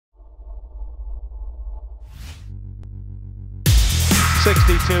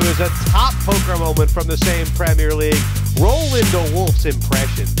62 is a top poker moment from the same Premier League. Roland De Wolfe's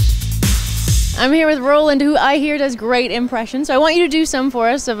impressions. I'm here with Roland, who I hear does great impressions. So I want you to do some for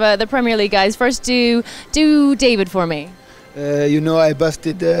us of the Premier League guys. First, do David for me. I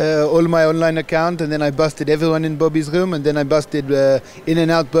busted all my online account, and then I busted everyone in Bobby's room, and then I busted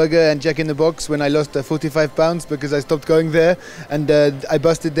In-N-Out Burger and Jack in the Box when I lost 45 pounds because I stopped going there, and I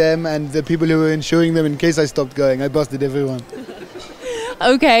busted them and the people who were insuring them in case I stopped going. I busted everyone.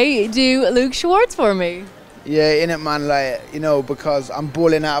 Okay, do Luke Schwartz for me. Yeah, in it, man, because I'm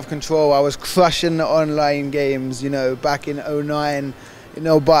balling out of control. I was crushing the online games, back in 09.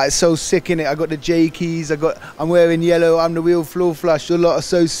 But it's so sick in it. I got the J keys. I'm wearing yellow. I'm the real floor flush. You lot are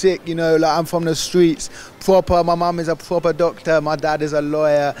so sick. I'm from the streets. Proper. My mum is a proper doctor. My dad is a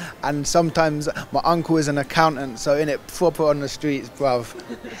lawyer, and sometimes my uncle is an accountant. So in it, proper on the streets, bruv.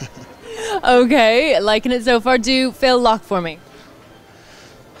 Okay, liking it so far. Do Phil Locke for me.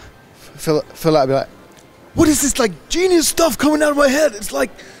 Phil I'd be like, what is this genius stuff coming out of my head? It's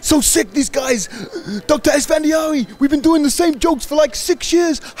so sick, these guys. Dr. Esfandiari, we've been doing the same jokes for 6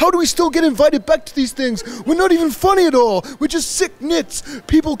 years. How do we still get invited back to these things? We're not even funny at all. We're just sick nits.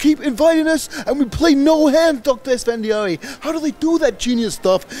 People keep inviting us and we play no hands, Dr. Esfandiari. How do they do that genius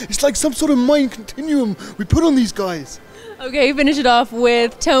stuff? It's like some sort of mind continuum we put on these guys. Okay, finish it off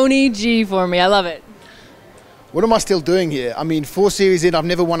with Tony G for me. I love it. What am I still doing here? 4 series in, I've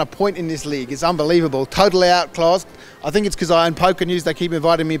never won a point in this league. It's unbelievable. Totally outclassed. I think it's because I own Poker News. They keep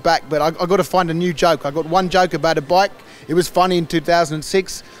inviting me back, but I got to find a new joke. I got one joke about a bike. It was funny in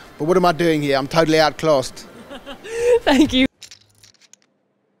 2006, but what am I doing here? I'm totally outclassed. Thank you.